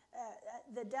force,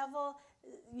 the devil,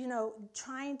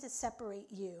 trying to separate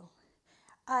you.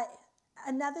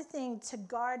 Another thing to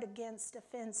guard against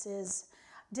offense is,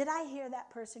 did I hear that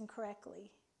person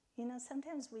correctly?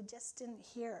 Sometimes we just didn't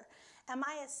hear. Am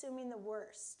I assuming the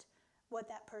worst, what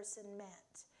that person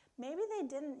meant? Maybe they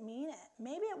didn't mean it.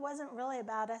 Maybe it wasn't really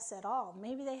about us at all.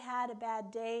 Maybe they had a bad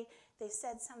day. They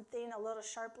said something a little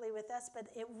sharply with us, but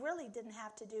it really didn't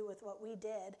have to do with what we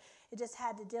did. It just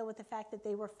had to deal with the fact that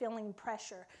they were feeling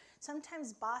pressure.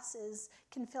 Sometimes bosses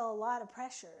can feel a lot of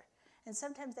pressure, and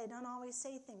sometimes they don't always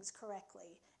say things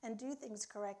correctly and do things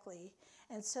correctly.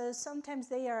 And so sometimes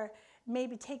they are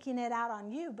maybe taking it out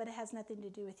on you, but it has nothing to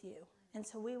do with you. And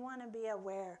so we want to be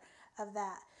aware of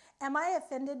that. Am I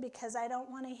offended because I don't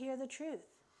want to hear the truth?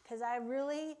 Because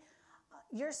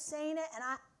you're saying it, and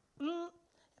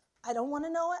I don't want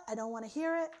to know it. I don't want to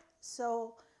hear it.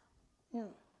 So I'm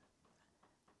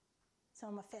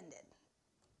offended.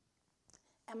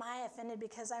 Am I offended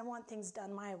because I want things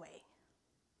done my way?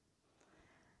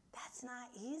 That's not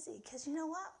easy, because you know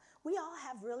what? We all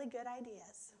have really good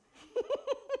ideas.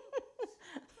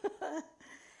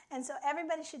 And so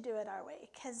everybody should do it our way,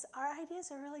 because our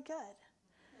ideas are really good.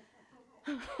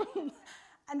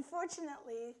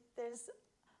 Unfortunately, there's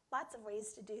lots of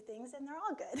ways to do things, and they're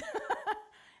all good.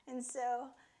 And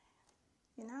so,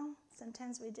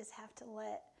 sometimes we just have to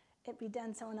let it be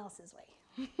done someone else's way.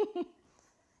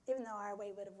 Even though our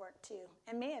way would have worked too,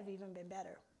 and may have even been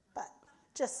better, but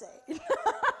just saying.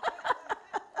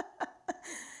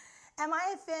 Am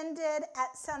I offended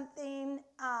at something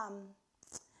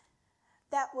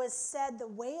that was said the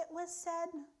way it was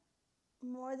said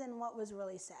more than what was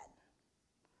really said?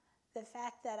 The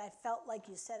fact that I felt like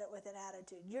you said it with an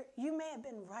attitude. You may have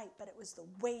been right, but it was the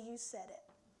way you said it.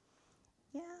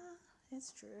 Yeah,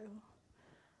 it's true.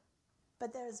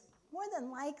 But there's more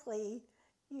than likely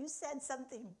you said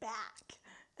something back,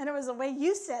 and it was the way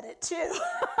you said it too.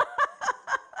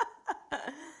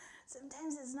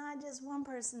 Sometimes it's not not just one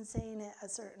person saying it a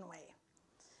certain way.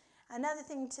 Another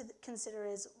thing to consider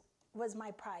is, was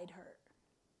my pride hurt?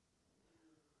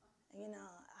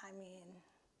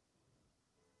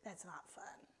 That's not fun.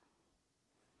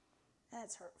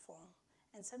 That's hurtful.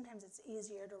 And sometimes it's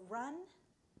easier to run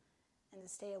and to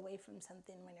stay away from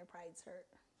something when your pride's hurt.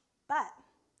 But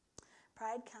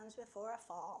pride comes before a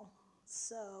fall.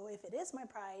 So if it is my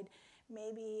pride,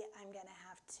 maybe I'm going to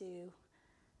have to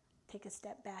take a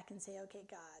step back and say, okay,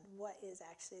 God, what is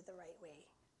actually the right way?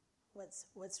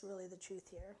 What's really the truth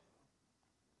here?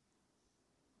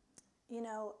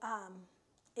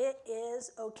 It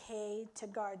is okay to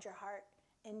guard your heart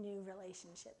in new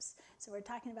relationships. So we're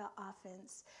talking about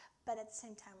offense, but at the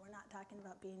same time, we're not talking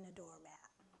about being a doormat.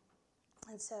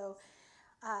 And so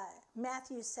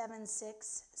Matthew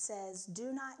 7:6 says,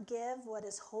 "Do not give what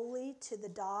is holy to the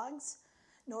dogs,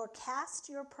 nor cast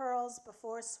your pearls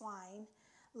before swine,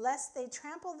 lest they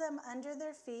trample them under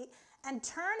their feet and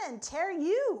turn and tear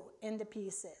you into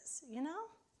pieces."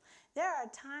 There are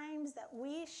times that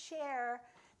we share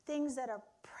things that are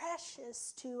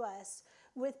precious to us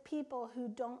with people who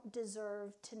don't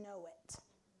deserve to know it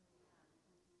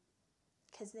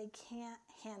because they can't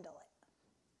handle it.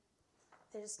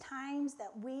 There's times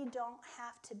that we don't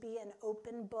have to be an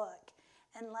open book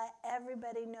and let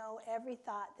everybody know every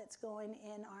thought that's going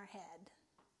in our head.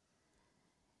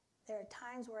 There are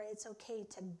times where it's okay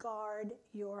to guard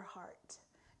your heart.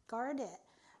 Guard it.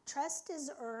 Trust is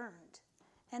earned,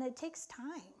 and it takes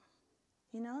time.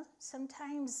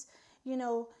 Sometimes,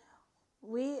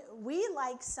 we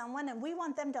like someone and we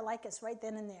want them to like us right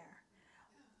then and there.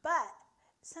 But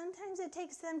sometimes it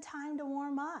takes them time to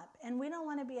warm up, and we don't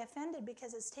want to be offended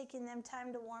because it's taking them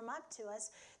time to warm up to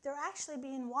us. They're actually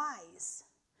being wise.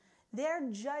 They're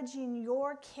judging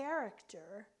your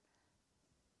character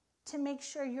to make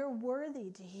sure you're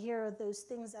worthy to hear those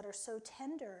things that are so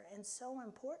tender and so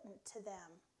important to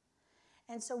them.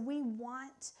 And so we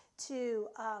want to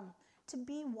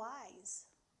be wise.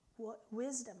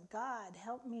 Wisdom, God,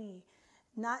 help me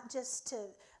not just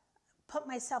to put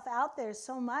myself out there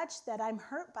so much that I'm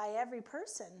hurt by every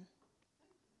person.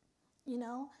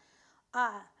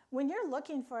 When you're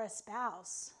looking for a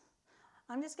spouse,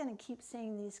 I'm just going to keep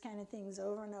saying these kind of things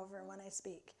over and over when I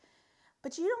speak.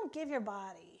 But you don't give your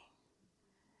body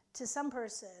to some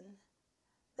person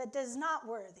that is not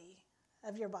worthy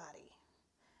of your body.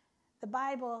 The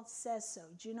Bible says so.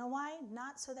 Do you know why?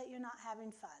 Not so that you're not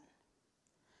having fun,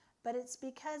 but it's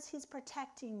because he's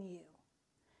protecting you.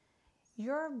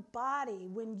 Your body,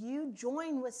 when you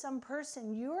join with some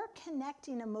person, you're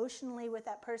connecting emotionally with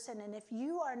that person. And if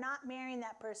you are not marrying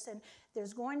that person,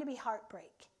 there's going to be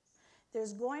heartbreak.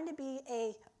 There's going to be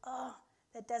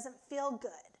that doesn't feel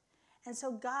good. And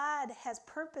so God has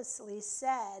purposely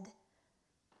said,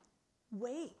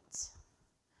 wait.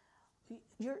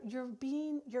 You're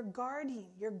guarding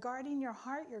your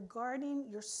heart, you're guarding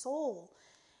your soul.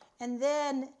 And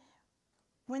then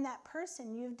when that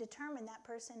person, you've determined that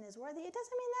person is worthy, it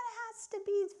doesn't mean that it has to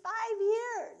be 5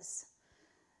 years.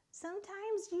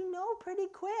 Sometimes you know pretty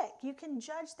quick. You can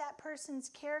judge that person's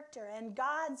character, and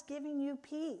God's giving you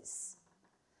peace.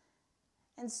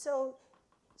 And so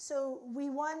we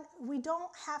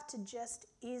don't have to just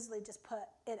easily just put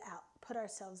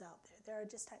ourselves out there.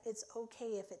 It's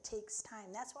okay if it takes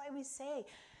time. That's why we say,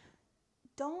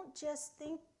 don't just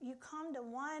think you come to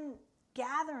one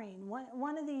gathering,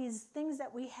 one of these things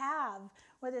that we have,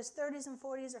 whether it's 30s and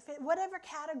 40s or 50s, whatever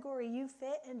category you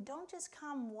fit, and don't just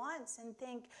come once and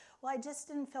think, well, I just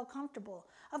didn't feel comfortable.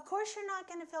 Of course you're not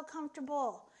going to feel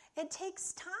comfortable. It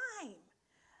takes time.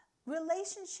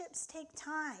 Relationships take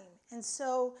time. And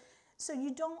so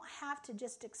you don't have to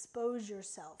just expose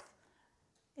yourself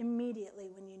immediately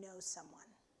when you know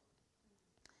someone.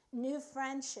 New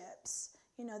friendships,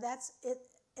 that's it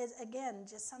is, again,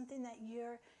 just something that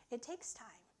it takes time.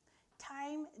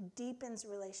 Time deepens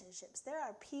relationships. There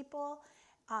are people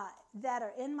that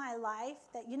are in my life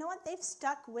that, they've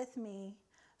stuck with me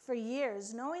for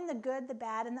years, knowing the good, the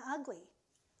bad, and the ugly.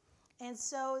 And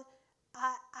so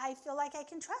I feel like I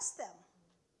can trust them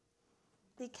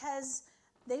because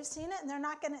they've seen it and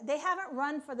they haven't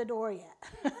run for the door yet.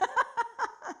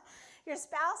 Your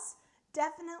spouse,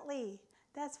 definitely,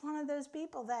 that's one of those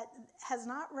people that has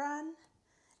not run,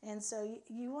 and so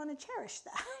you want to cherish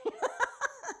that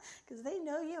because they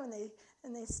know you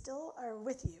and they still are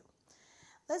with you.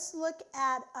 Let's look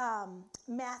at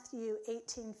Matthew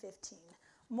 18:15.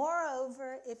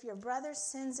 Moreover, if your brother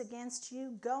sins against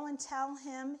you, go and tell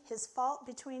him his fault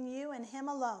between you and him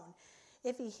alone.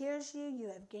 If he hears you, you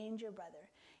have gained your brother.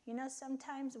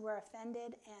 Sometimes we're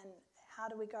offended, and how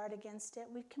do we guard against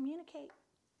it? We communicate.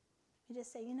 You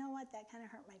just say, you know what, that kind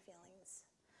of hurt my feelings.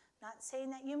 Not saying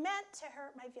that you meant to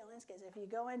hurt my feelings, because if you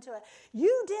go into it,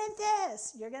 you did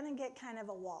this, you're going to get kind of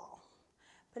a wall.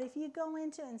 But if you go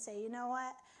into it and say, you know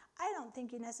what, I don't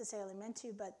think you necessarily meant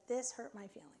to, but this hurt my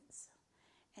feelings.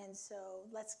 And so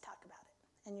let's talk about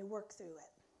it. And you work through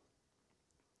it.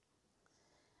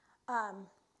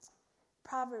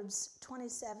 Proverbs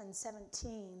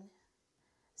 27:17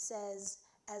 says,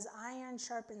 as iron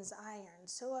sharpens iron,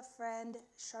 so a friend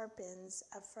sharpens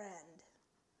a friend.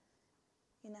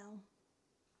 You know,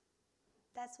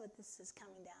 that's what this is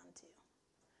coming down to.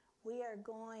 We are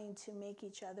going to make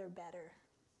each other better.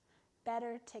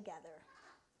 Better together.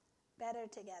 Better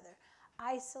together.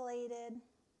 Isolated.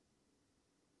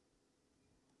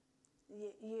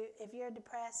 If you're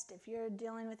depressed, if you're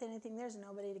dealing with anything, there's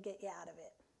nobody to get you out of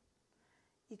it.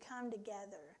 You come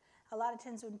together. A lot of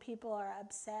times when people are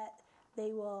upset,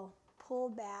 they will pull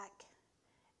back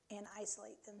and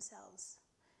isolate themselves.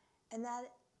 And that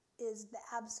is the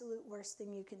absolute worst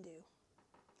thing you can do.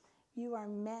 You are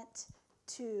meant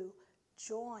to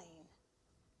join,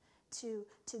 to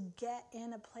get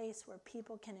in a place where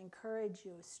people can encourage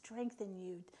you, strengthen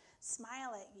you,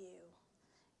 smile at you,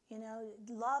 you know,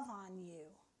 love on you.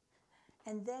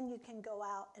 And then you can go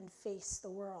out and face the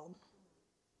world.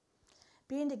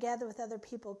 Being together with other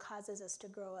people causes us to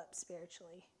grow up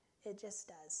spiritually. It just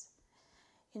does.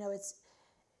 You know,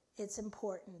 it's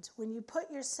important. When you put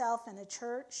yourself in a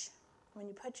church, when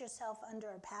you put yourself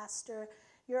under a pastor,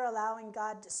 you're allowing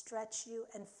God to stretch you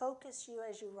and focus you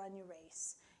as you run your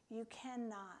race. You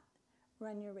cannot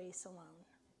run your race alone.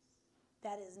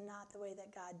 That is not the way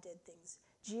that God did things.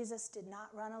 Jesus did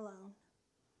not run alone.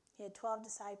 He had 12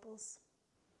 disciples,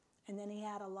 and then he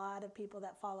had a lot of people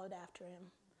that followed after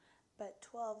him. But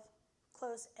 12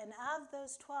 close, and of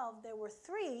those 12, there were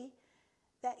 3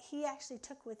 that he actually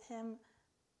took with him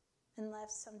and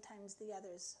left sometimes the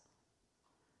others.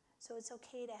 So it's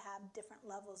okay to have different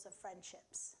levels of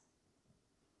friendships.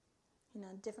 You know,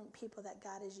 different people that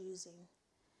God is using.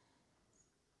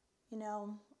 You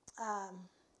know,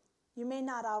 you may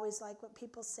not always like what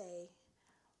people say,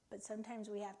 but sometimes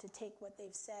we have to take what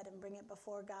they've said and bring it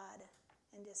before God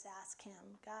and just ask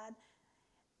him, God,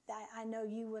 I know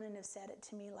you wouldn't have said it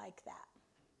to me like that.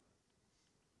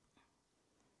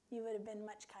 You would have been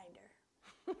much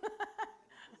kinder,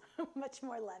 much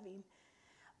more loving.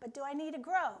 But do I need to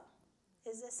grow?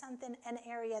 Is this an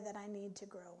area that I need to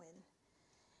grow in?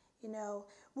 You know,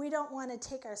 we don't want to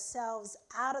take ourselves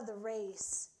out of the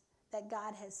race that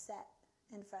God has set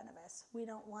in front of us. We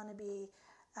don't want to be,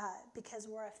 because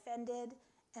we're offended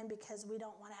and because we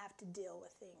don't want to have to deal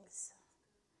with things.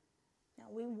 No,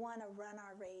 we want to run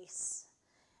our race.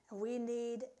 And we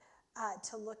need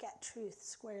to look at truth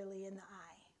squarely in the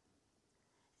eye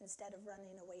instead of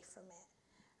running away from it.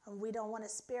 And we don't want to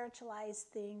spiritualize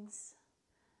things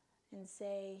and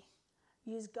say,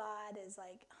 use God as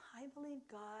like, I believe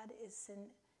God is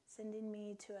sending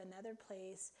me to another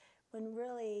place, when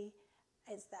really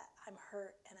it's that I'm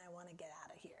hurt and I want to get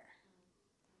out of here.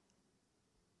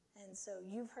 And so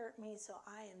you've hurt me, so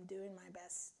I am doing my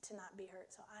best to not be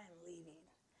hurt, so I am leaving.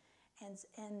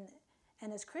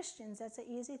 And as Christians, that's an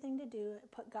easy thing to do,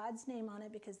 put God's name on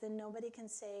it, because then nobody can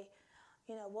say,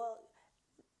 you know, well,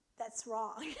 that's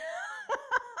wrong.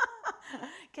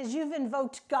 Because you've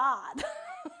invoked God.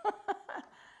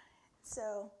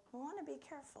 So we want to be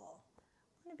careful.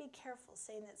 We want to be careful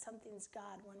saying that something's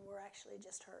God when we're actually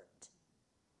just hurt.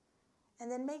 And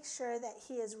then make sure that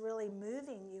he is really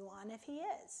moving you on if he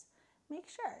is. Make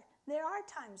sure. There are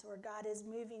times where God is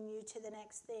moving you to the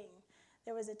next thing.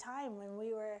 There was a time when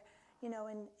we were, you know,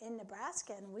 in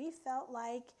Nebraska, and we felt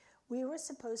like we were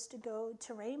supposed to go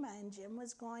to Rhema, and Jim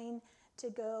was going to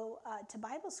go to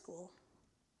Bible school.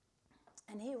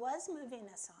 And he was moving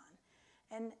us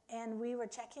on. And we were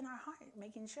checking our heart,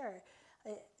 making sure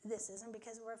this isn't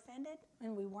because we're offended,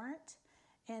 and we weren't.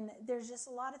 And there's just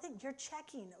a lot of things. You're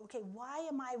checking, okay, why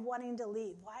am I wanting to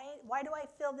leave? Why do I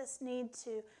feel this need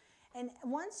to? And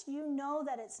once you know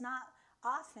that it's not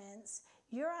offense,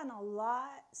 you're on a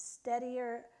lot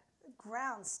steadier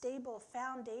ground, stable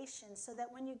foundation, so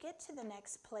that when you get to the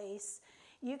next place,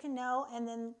 you can know, and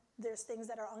then there's things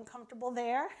that are uncomfortable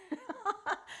there.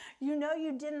 You know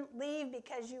you didn't leave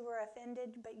because you were offended,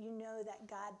 but you know that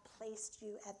God placed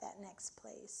you at that next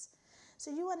place.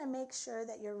 So you want to make sure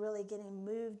that you're really getting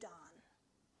moved on,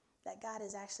 that God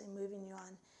is actually moving you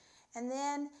on. And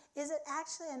then, is it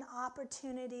actually an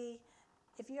opportunity,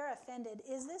 if you're offended,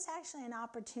 is this actually an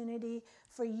opportunity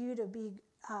for you to be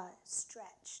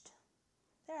stretched?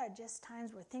 There are just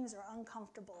times where things are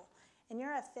uncomfortable, and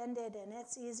you're offended, and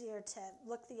it's easier to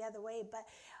look the other way. But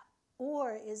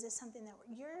Or is this something that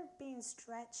you're being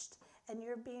stretched and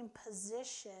you're being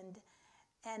positioned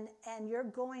and you're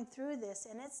going through this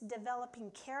and it's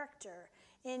developing character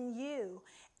in you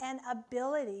and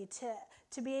ability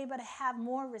to be able to have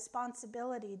more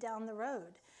responsibility down the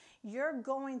road. You're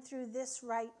going through this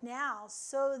right now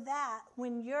so that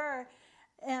when you're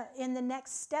in the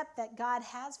next step that God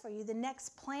has for you, the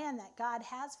next plan that God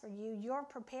has for you, you're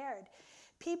prepared.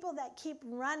 People that keep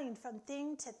running from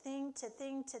thing to thing to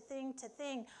thing to thing to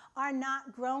thing are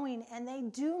not growing, and they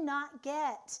do not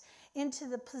get into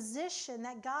the position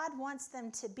that God wants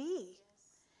them to be.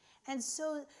 And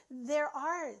so there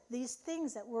are these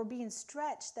things that we're being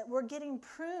stretched, that we're getting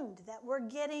pruned, that we're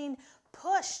getting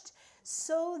pushed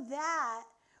so that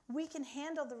we can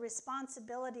handle the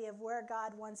responsibility of where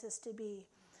God wants us to be.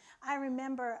 I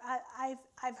remember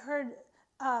I've heard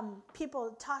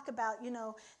people talk about,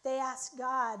 they ask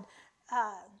God,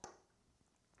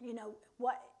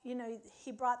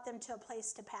 he brought them to a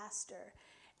place to pastor.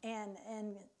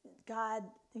 And God,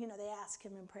 they ask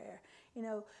him in prayer,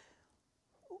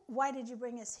 why did you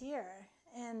bring us here?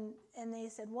 And they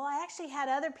said, well, I actually had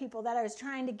other people that I was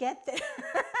trying to get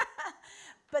there,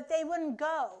 but they wouldn't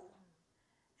go.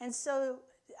 And so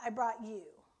I brought you.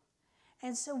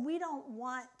 And so we don't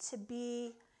want to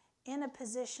be in a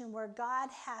position where God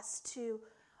has to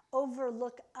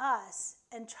overlook us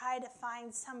and try to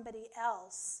find somebody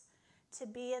else to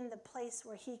be in the place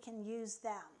where he can use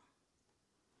them.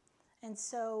 And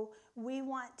so we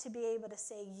want to be able to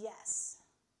say yes.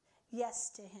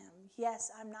 Yes to him. Yes,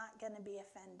 I'm not going to be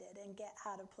offended and get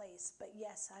out of place. But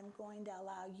yes, I'm going to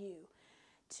allow you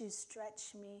to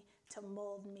stretch me, to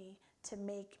mold me, to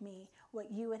make me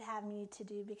what you would have me to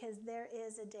do. Because there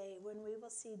is a day when we will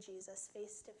see Jesus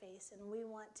face to face, and we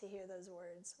want to hear those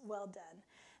words, well done.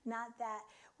 Not that,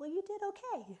 well, you did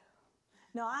okay.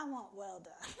 No, I want well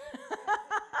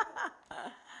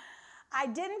done. I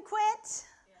didn't quit.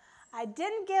 I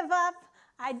didn't give up.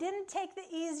 I didn't take the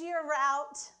easier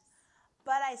route.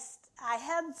 But I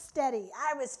held steady.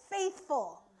 I was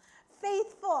faithful.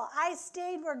 Faithful. I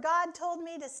stayed where God told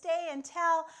me to stay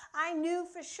until I knew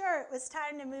for sure it was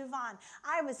time to move on.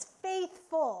 I was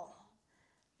faithful.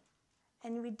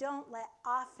 And we don't let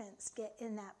offense get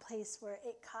in that place where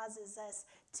it causes us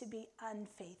to be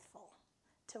unfaithful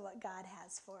to what God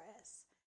has for us.